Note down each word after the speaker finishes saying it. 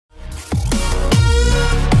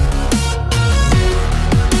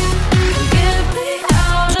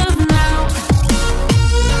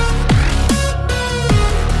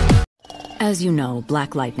As you know,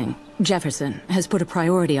 Black Lightning, Jefferson, has put a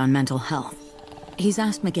priority on mental health. He's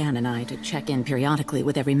asked McGann and I to check in periodically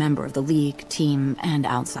with every member of the League, team, and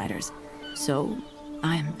outsiders. So,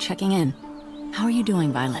 I'm checking in. How are you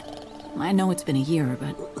doing, Violet? I know it's been a year,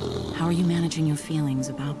 but how are you managing your feelings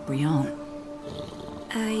about Brion?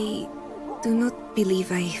 I do not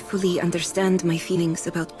believe I fully understand my feelings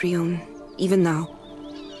about Brion, even now.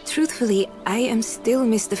 Truthfully, I am still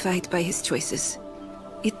mystified by his choices.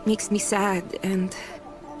 It makes me sad, and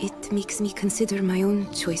it makes me consider my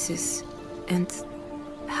own choices, and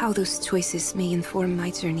how those choices may inform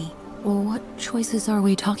my journey. Well, what choices are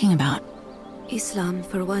we talking about? Islam,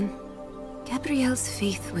 for one. Gabrielle's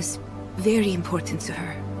faith was very important to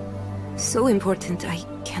her. So important, I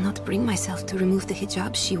cannot bring myself to remove the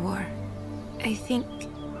hijab she wore. I think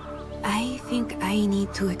I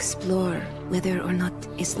need to explore whether or not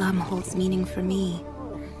Islam holds meaning for me,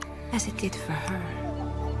 as it did for her.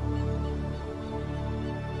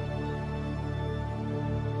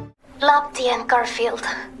 Lapti and Garfield,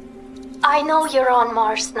 I know you're on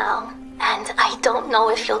Mars now, and I don't know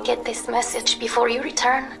if you'll get this message before you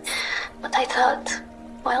return, but I thought,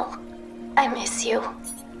 well, I miss you.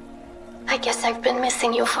 I guess I've been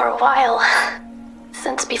missing you for a while,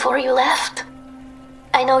 since before you left.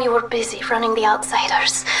 I know you were busy running the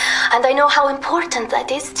Outsiders, and I know how important that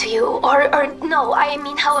is to you, or no, I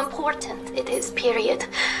mean how important it is, period.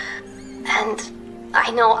 And I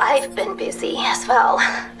know I've been busy as well.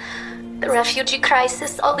 The refugee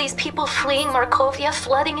crisis, all these people fleeing Markovia,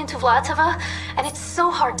 flooding into Vlatava, and it's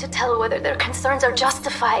so hard to tell whether their concerns are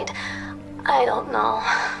justified. I don't know.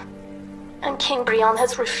 And King Brion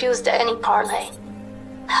has refused any parley.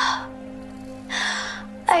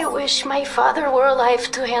 I wish my father were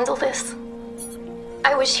alive to handle this.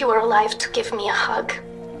 I wish he were alive to give me a hug.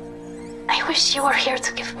 I wish you were here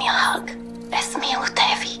to give me a hug. Esmi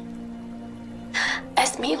Lutevi.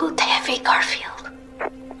 Esmi Lutevi, Garfield.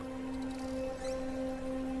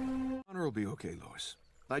 Honor will be okay, Lois.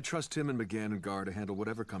 I trust Tim and McGann and Gar to handle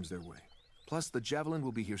whatever comes their way. Plus, the Javelin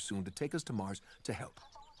will be here soon to take us to Mars to help.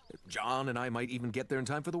 John and I might even get there in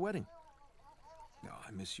time for the wedding. Oh,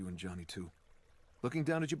 I miss you and Johnny, too. Looking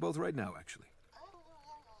down at you both right now, actually.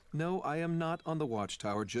 No, I am not on the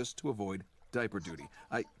watchtower just to avoid diaper duty.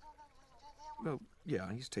 Well,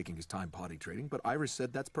 yeah, he's taking his time potty training, but Iris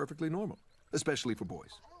said that's perfectly normal, especially for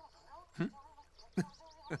boys.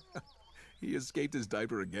 He escaped his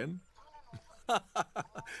diaper again?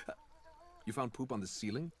 You found poop on the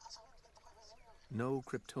ceiling? No,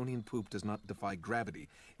 Kryptonian poop does not defy gravity.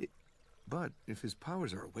 But if his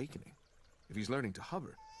powers are awakening, if he's learning to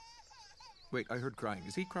hover... Wait, I heard crying.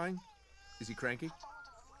 Is he crying? Is he cranky?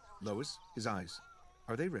 Lois, his eyes.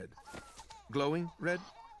 Are they red? Glowing red?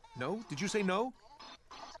 No? Did you say no?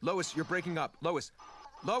 Lois, you're breaking up. Lois!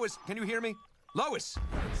 Lois, can you hear me? Lois!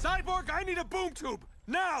 Cyborg, I need a boom tube!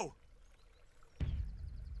 Now!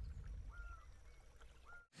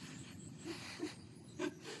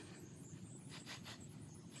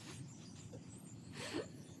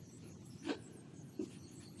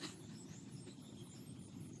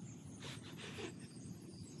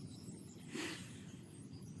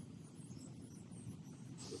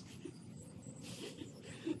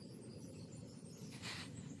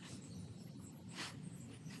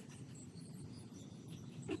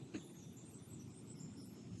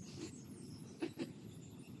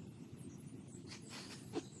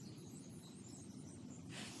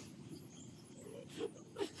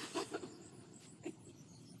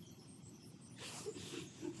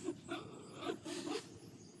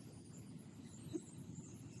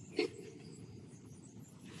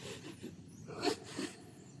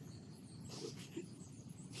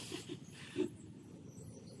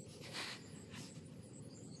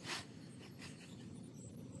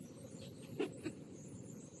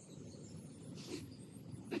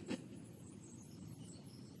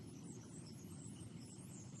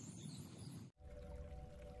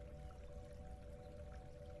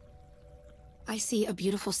 I see a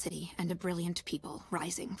beautiful city and a brilliant people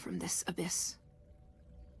rising from this abyss.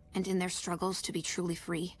 And in their struggles to be truly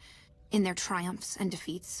free, in their triumphs and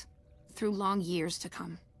defeats, through long years to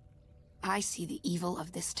come, I see the evil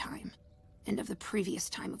of this time, and of the previous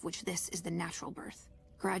time of which this is the natural birth,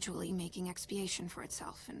 gradually making expiation for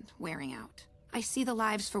itself and wearing out. I see the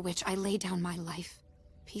lives for which I lay down my life,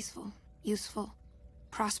 peaceful, useful,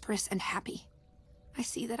 prosperous, and happy. I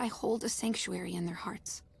see that I hold a sanctuary in their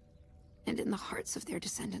hearts, and in the hearts of their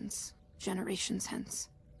descendants, generations hence.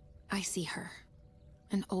 I see her,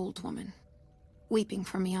 an old woman, weeping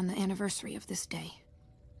for me on the anniversary of this day.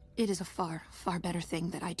 It is a far, far better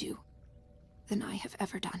thing that I do than I have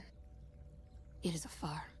ever done. It is a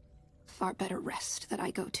far, far better rest that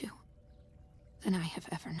I go to than I have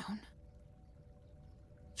ever known.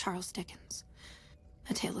 Charles Dickens,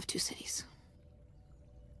 A Tale of Two Cities.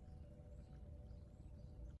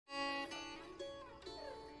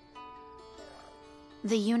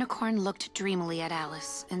 The unicorn looked dreamily at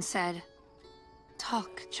Alice and said,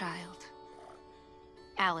 "Talk, child."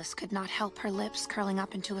 Alice could not help her lips curling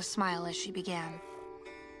up into a smile as she began.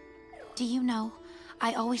 "Do you know,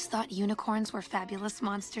 I always thought unicorns were fabulous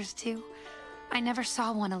monsters too. I never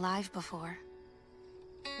saw one alive before."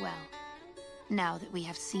 "Well, now that we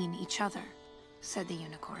have seen each other," said the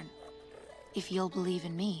unicorn, "if you'll believe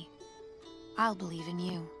in me, I'll believe in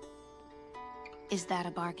you. Is that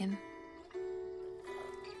a bargain?"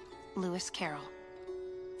 Lewis Carroll,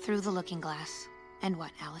 Through the Looking Glass, and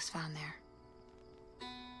what Alice found there.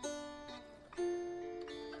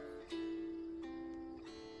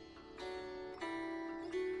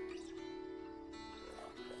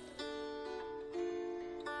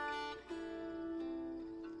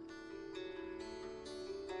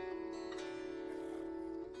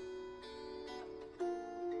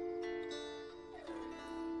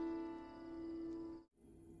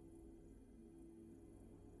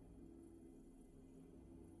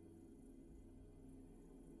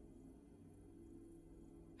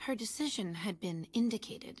 Her decision had been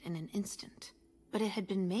indicated in an instant, but it had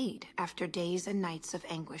been made after days and nights of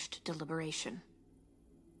anguished deliberation.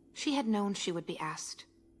 She had known she would be asked.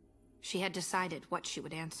 She had decided what she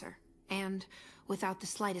would answer, and, without the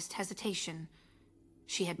slightest hesitation,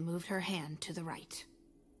 she had moved her hand to the right.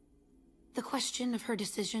 The question of her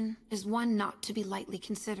decision is one not to be lightly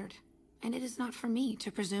considered, and it is not for me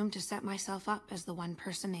to presume to set myself up as the one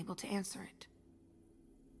person able to answer it.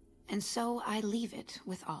 And so I leave it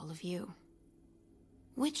with all of you.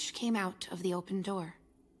 Which came out of the open door?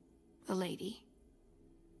 The lady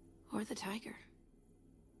or the tiger?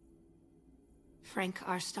 Frank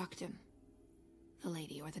R. Stockton, the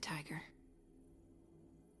lady or the tiger?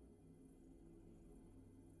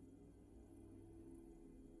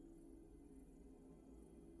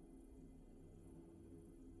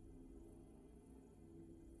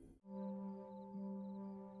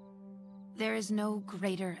 There is no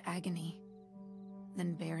greater agony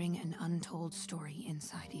than bearing an untold story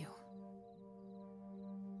inside you.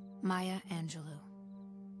 Maya Angelou.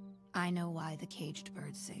 I know why the caged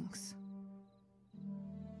bird sings.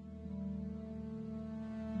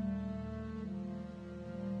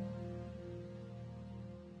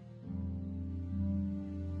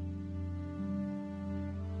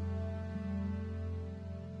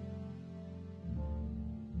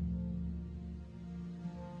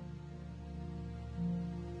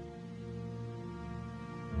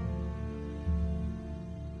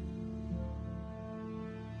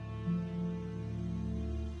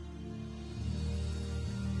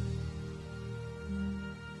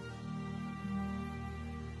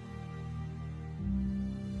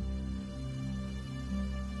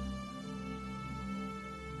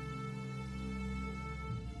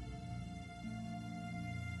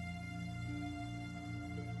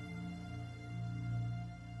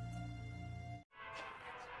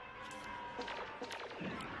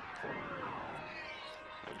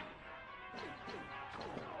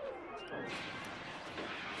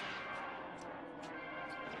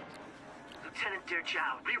 Lieutenant Dear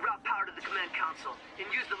Chow, reroute power to the command console and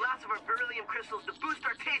use the last of our beryllium crystals to boost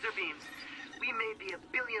our taser beams. We may be a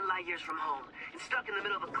billion light years from home and stuck in the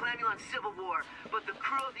middle of a Clamulan civil war, but the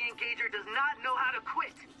crew of the Engager does not know how to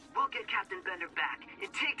quit. We'll get Captain Bender back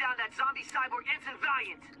and take down that zombie cyborg Ensign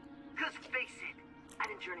Valiant. Cause face it, I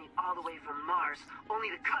didn't journey all the way from Mars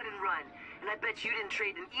only to cut and run, and I bet you didn't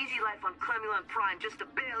trade an easy life on Clamulan Prime just to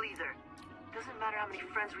bail either. Doesn't matter how many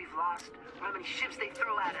friends we've lost, or how many ships they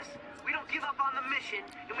throw at us. We don't give up on the mission,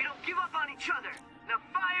 and we don't give up on each other. Now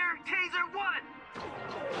fire, Taser 1!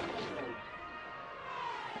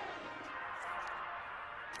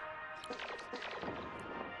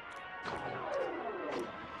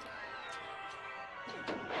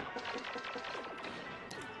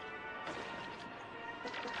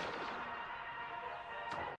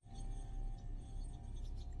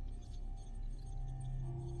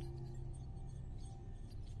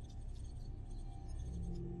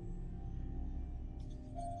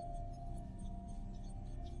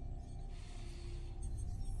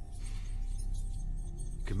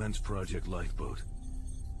 Commence Project Lifeboat.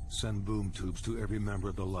 Send boom tubes to every member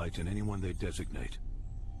of the Light and anyone they designate.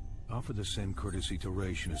 Offer the same courtesy to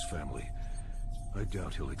Raish and his family. I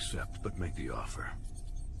doubt he'll accept, but make the offer.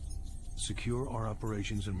 Secure our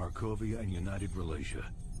operations in Markovia and United Relasia.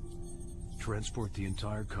 Transport the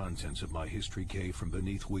entire contents of my history cave from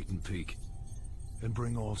beneath Wheaton Peak. and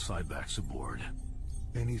bring all sidebacks aboard.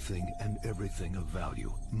 Anything and everything of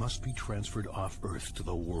value must be transferred off-Earth to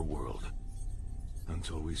the war world.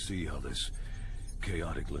 Until we see how this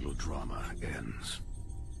chaotic little drama ends.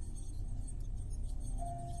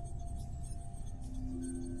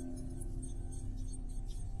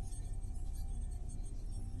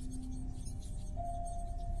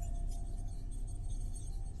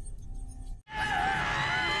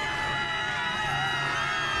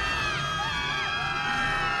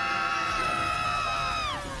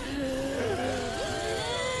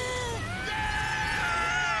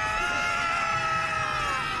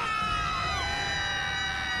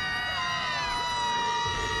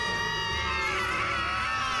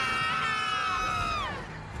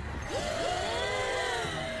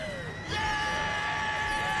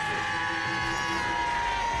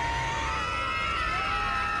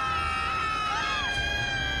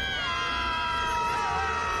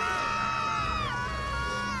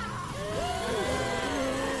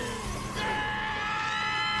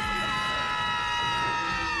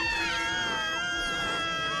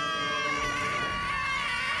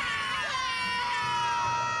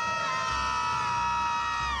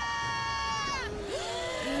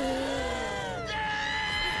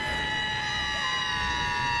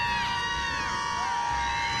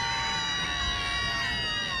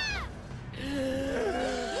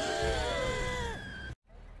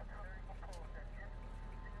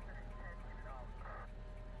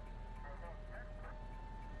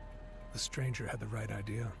 The stranger had the right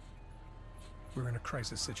idea. We're in a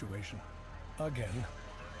crisis situation. Again.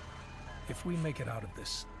 If we make it out of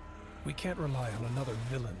this, we can't rely on another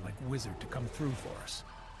villain like Wizard to come through for us.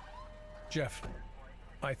 Jeff,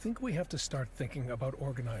 I think we have to start thinking about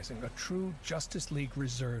organizing a true Justice League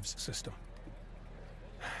Reserves system.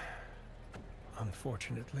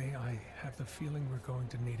 Unfortunately, I have the feeling we're going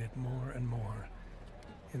to need it more and more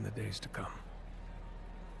in the days to come.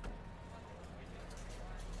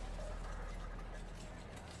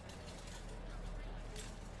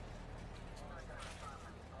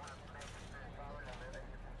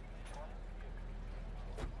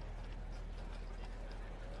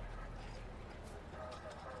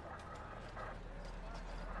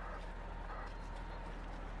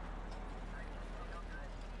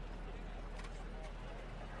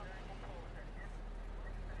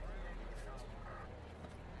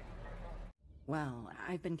 Well,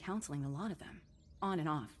 I've been counseling a lot of them, on and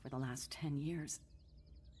off for the last 10 years.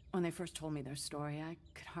 When they first told me their story, I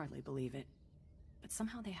could hardly believe it. But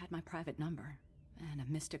somehow they had my private number, and a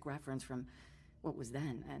mystic reference from what was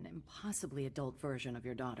then an impossibly adult version of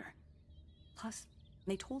your daughter. Plus,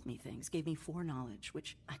 they told me things, gave me foreknowledge,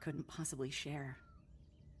 which I couldn't possibly share.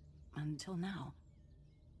 Until now.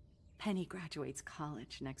 Penny graduates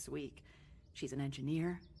college next week. She's an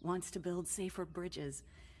engineer, wants to build safer bridges.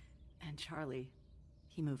 And Charlie,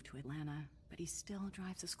 he moved to Atlanta, but he still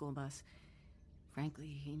drives a school bus. Frankly,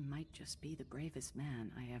 he might just be the bravest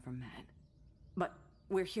man I ever met. But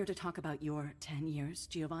we're here to talk about your 10 years,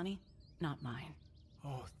 Giovanni, not mine.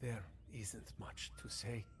 Oh, there isn't much to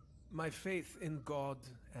say. My faith in God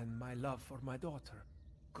and my love for my daughter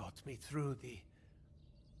got me through the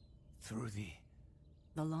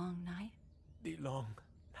The long night? The long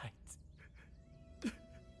night.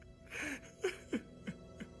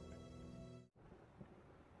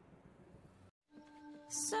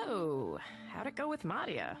 So, how'd it go with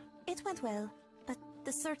Maria? It went well, but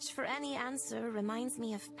the search for any answer reminds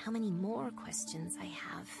me of how many more questions I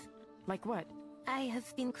have. Like what? I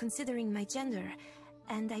have been considering my gender,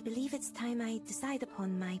 and I believe it's time I decide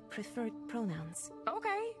upon my preferred pronouns.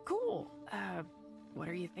 Okay, cool. What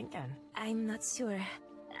are you thinking? I'm not sure.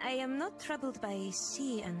 I am not troubled by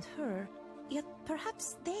she and her, yet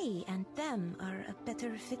perhaps they and them are a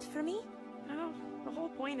better fit for me? Well, the whole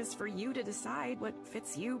point is for you to decide what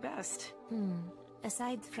fits you best.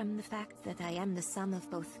 Aside from the fact that I am the sum of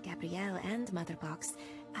both Gabrielle and Motherbox,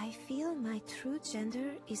 I feel my true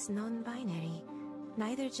gender is non-binary.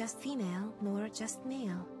 Neither just female nor just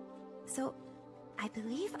male. So, I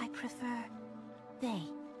believe I prefer they.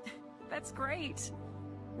 That's great.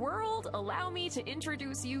 World, allow me to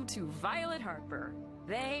introduce you to Violet Harper.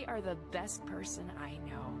 They are the best person I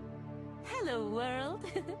know. Hello, world.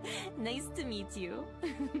 Nice to meet you.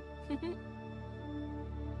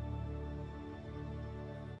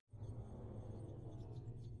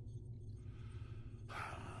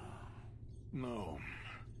 No,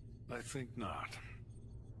 I think not.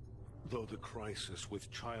 Though the crisis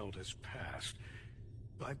with Child has passed,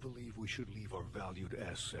 I believe we should leave our valued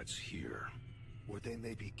assets here, where they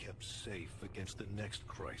may be kept safe against the next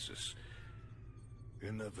crisis.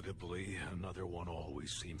 Inevitably, another one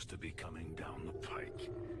always seems to be coming down the pike.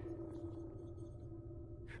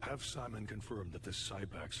 Have Simon confirm that the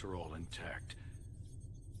Cybaks are all intact.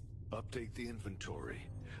 Update the inventory,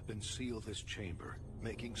 then seal this chamber,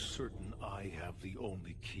 making certain I have the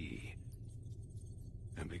only key.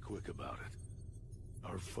 And be quick about it.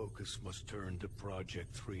 Our focus must turn to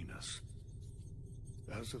Project Threnus.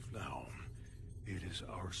 As of now, it is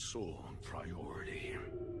our sole priority.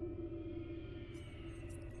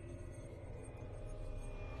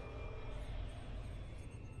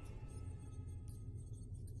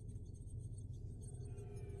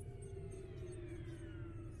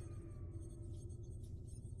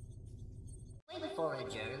 The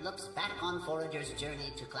Forager looks back on Forager's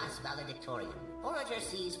journey to class valedictorian. Forager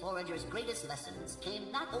sees Forager's greatest lessons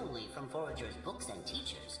came not only from Forager's books and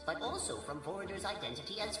teachers, but also from Forager's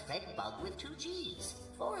identity as Fred Bug with 2 G's.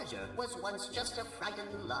 Forager was once just a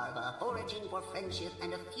frightened larva foraging for friendship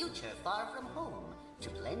and a future far from home. To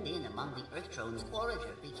blend in among the Earthtrones,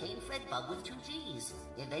 Forager became Fred Bug with 2 G's.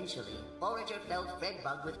 Eventually, Forager felt Fred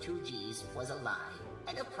Bug with 2 G's was a lie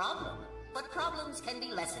and a problem. But problems can be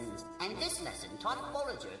lessons, and this lesson taught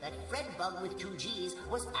Forager that Fred Bug with 2 G's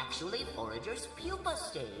was actually Forager's pupa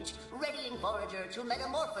stage, readying Forager to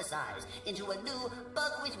metamorphosize into a new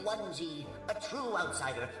Bug with 1 G, a true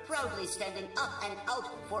outsider, proudly standing up and out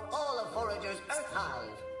for all of Forager's Earth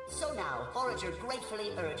Hive. So now, Forager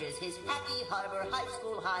gratefully urges his Happy Harbor High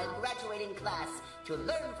School Hive graduating class to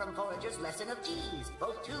learn from Forager's lesson of G's,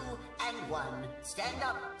 both 2 and 1. Stand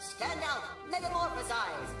up, stand out,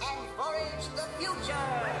 metamorphosize, and forage the future!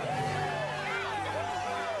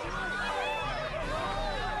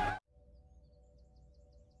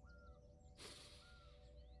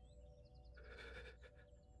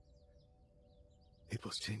 It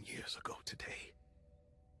was 10 years ago today.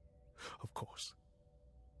 Of course.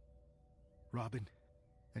 Robin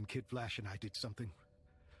and Kid Flash and I did something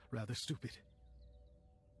rather stupid.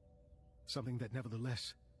 Something that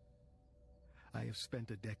nevertheless, I have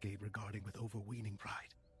spent a decade regarding with overweening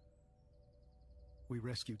pride. We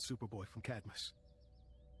rescued Superboy from Cadmus.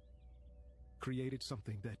 Created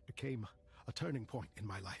something that became a turning point in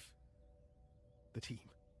my life. The team.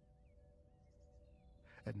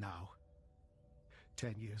 And now,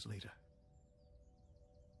 10 years later,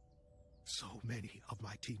 so many of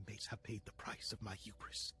my teammates have paid the price of my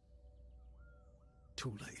hubris.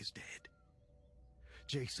 Tula is dead.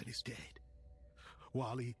 Jason is dead.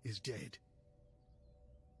 Wally is dead.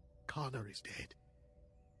 Connor is dead.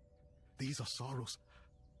 These are sorrows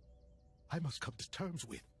I must come to terms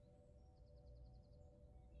with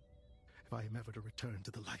if I am ever to return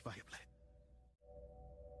to the life I have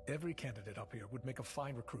led. Every candidate up here would make a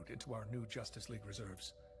fine recruit into our new Justice League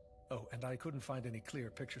reserves. Oh, and I couldn't find any clear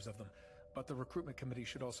pictures of them, but the recruitment committee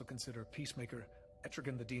should also consider Peacemaker,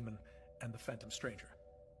 Etrigan the Demon, and the Phantom Stranger.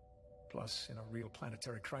 Plus, in a real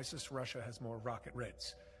planetary crisis, Russia has more rocket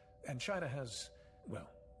reds. And China has, well,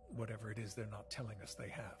 whatever it is they're not telling us they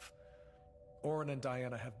have. Orin and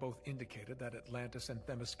Diana have both indicated that Atlantis and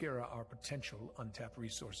Themyscira are potential untapped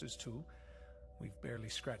resources too. We've barely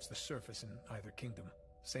scratched the surface in either kingdom.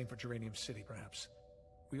 Same for Geranium City, perhaps.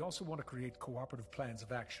 We also want to create cooperative plans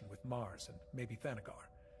of action with Mars and maybe Thanagar.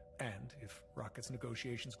 And, if Rocket's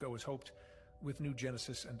negotiations go as hoped, with New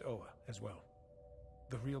Genesis and Oa as well.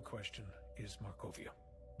 The real question is Markovia.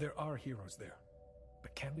 There are heroes there,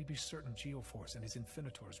 but can we be certain Geoforce and his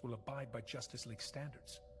Infinitors will abide by Justice League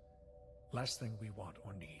standards? Last thing we want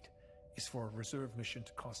or need is for a reserve mission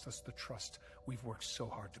to cost us the trust we've worked so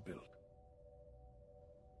hard to build.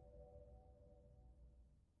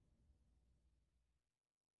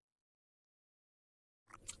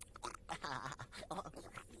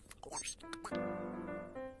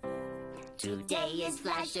 Today is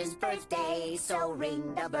Flash's birthday, so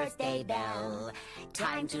ring the birthday bell.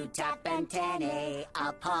 Time to tap antennae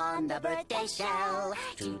upon the birthday shell.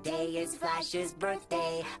 Today is Flash's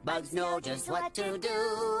birthday, bugs know just what to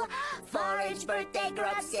do. Forage birthday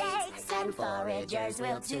grubs eggs, and foragers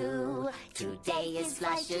will too. Today is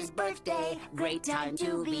Flash's birthday, great time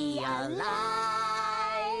to be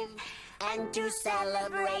alive. And to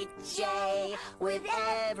celebrate Jay with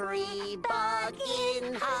every bug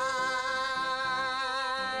in hive.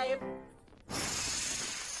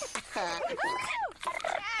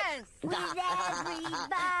 Yes, with every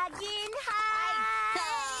bug in hive.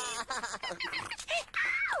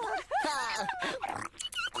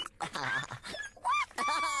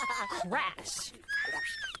 Crash!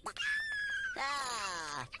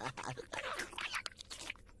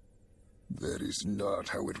 That is not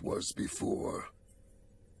how it was before.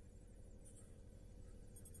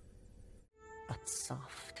 But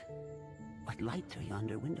soft. What light through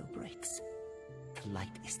yonder window breaks? The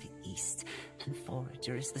light is the east, and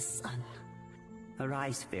Forager is the sun.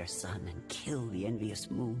 Arise, fair sun, and kill the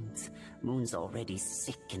envious moons. Moons already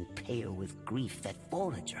sick and pale with grief that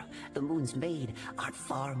Forager, the moon's maid, art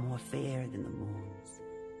far more fair than the moons.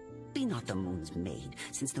 Be not the moon's maid,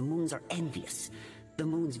 since the moons are envious. The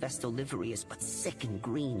moon's vestal livery is but sick and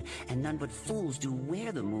green, and none but fools do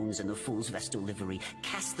wear the moons and the fool's vestal livery.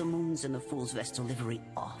 Cast the moons and the fool's vestal livery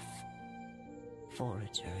off.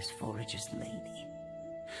 Forager is Forager's lady.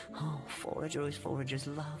 Oh, Forager is Forager's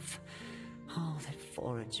love. Oh, that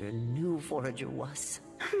Forager knew Forager was.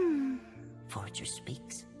 Forager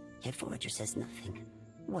speaks, yet Forager says nothing.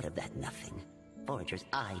 What of that nothing? Forager's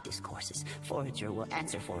eye discourses. Forager will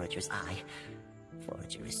answer Forager's eye.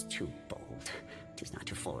 Forager is too bold. 'Tis not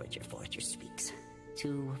to Forager Forager speaks.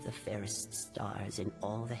 Two of the fairest stars in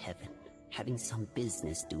all the heaven, having some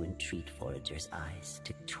business, do entreat Forager's eyes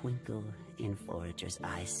to twinkle in Forager's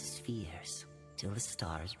eyes spheres till the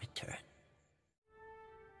stars return.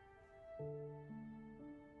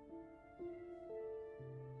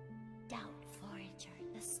 Doubt, Forager,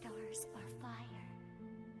 the stars are fire.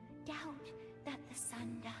 Doubt that the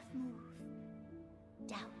sun doth move.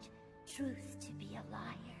 Doubt truth to be a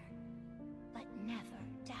liar. But never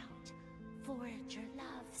doubt Forager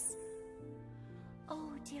loves.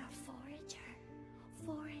 Oh, dear Forager,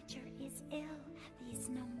 Forager is ill at these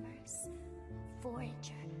numbers.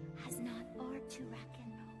 Forager has not aught to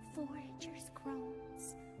reckon Forager's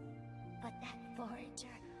groans. But that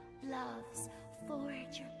Forager loves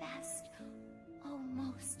Forager best, oh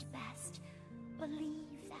most best.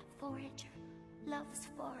 Believe that Forager loves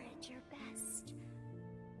Forager best.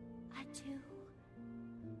 Adieu,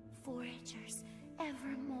 Forager's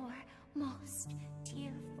evermore most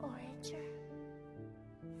dear Forager.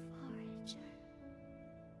 Forager.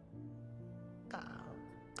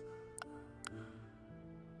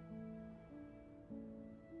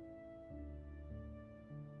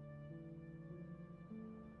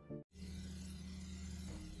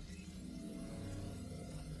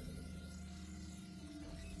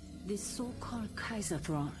 This so-called Kaiser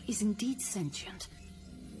throne is indeed sentient.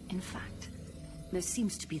 In fact, there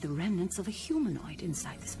seems to be the remnants of a humanoid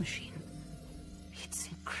inside this machine. It's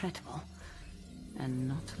incredible, and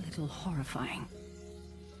not a little horrifying.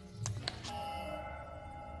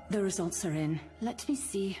 The results are in. Let me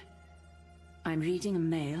see. I'm reading a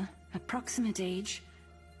male, approximate age,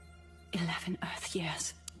 11 Earth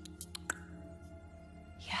years.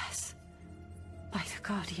 Yes, by the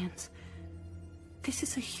Guardians. This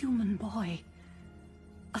is a human boy.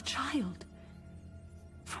 A child.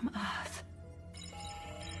 From Earth.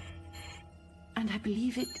 And I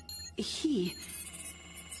believe he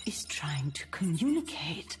is trying to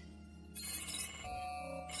communicate.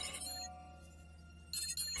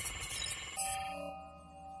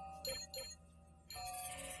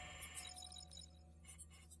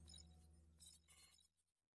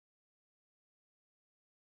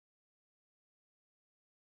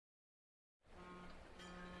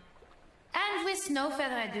 And with no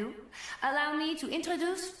further ado, allow me to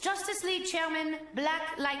introduce Justice League Chairman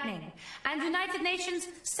Black Lightning and United Nations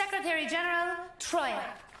Secretary General Troya.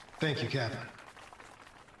 Thank you, Captain.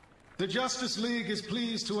 The Justice League is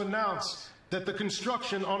pleased to announce that the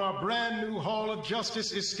construction on our brand new Hall of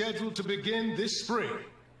Justice is scheduled to begin this spring,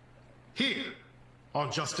 here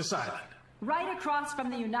on Justice Island. Right across from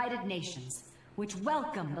the United Nations, which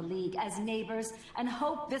welcome the League as neighbors and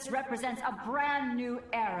hope this represents a brand new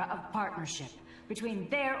era of partnership between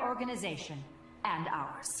their organization and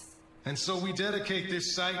ours. And so we dedicate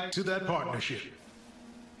this site to that partnership.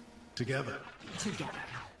 Together. Together.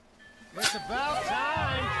 It's about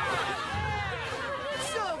time!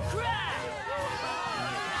 So crack!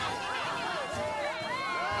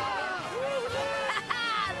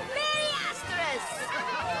 Very asterisk!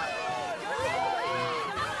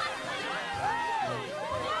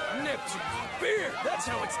 Neptune's beer! That's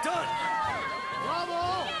how it's done!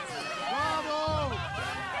 Bravo! Bravo!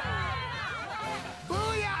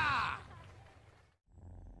 Booyah!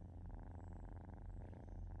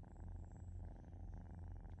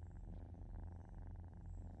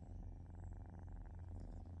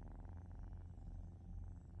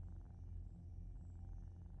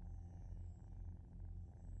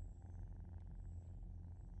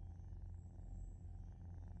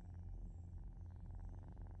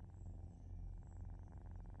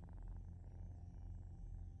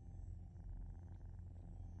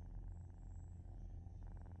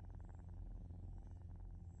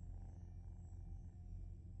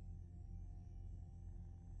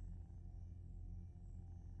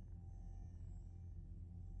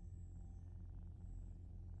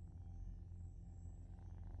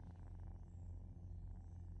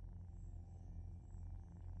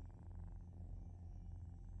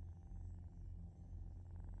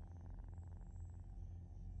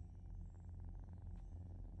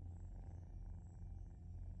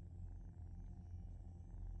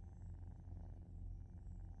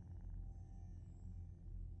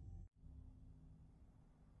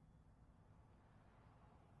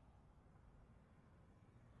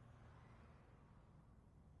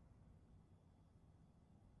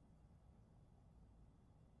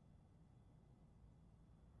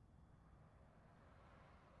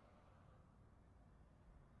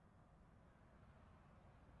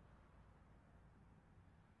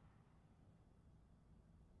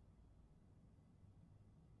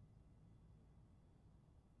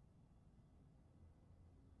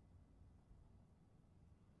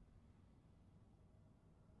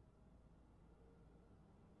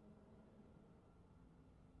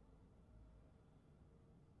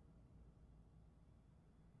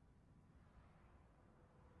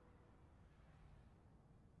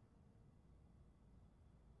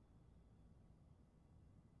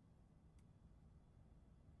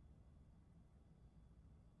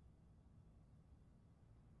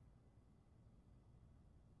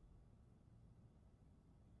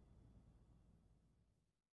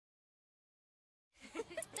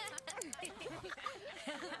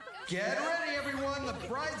 Get ready, everyone. The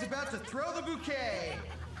bride's about to throw the bouquet.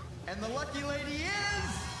 And the lucky lady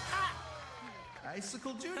is...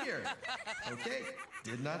 Icicle Jr. Okay,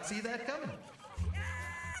 did not see that coming.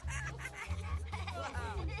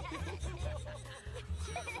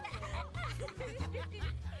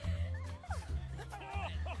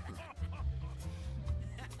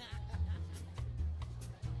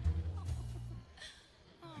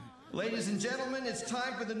 Ladies and gentlemen, it's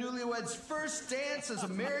time for the newlyweds' first dance as a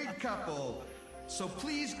married couple. So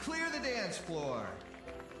please clear the dance floor.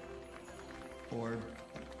 Or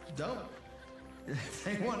don't. If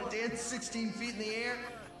they want to dance 16 feet in the air,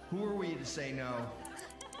 who are we to say no?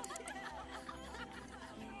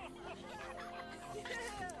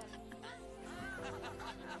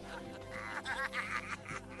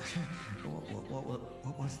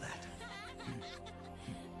 What was that?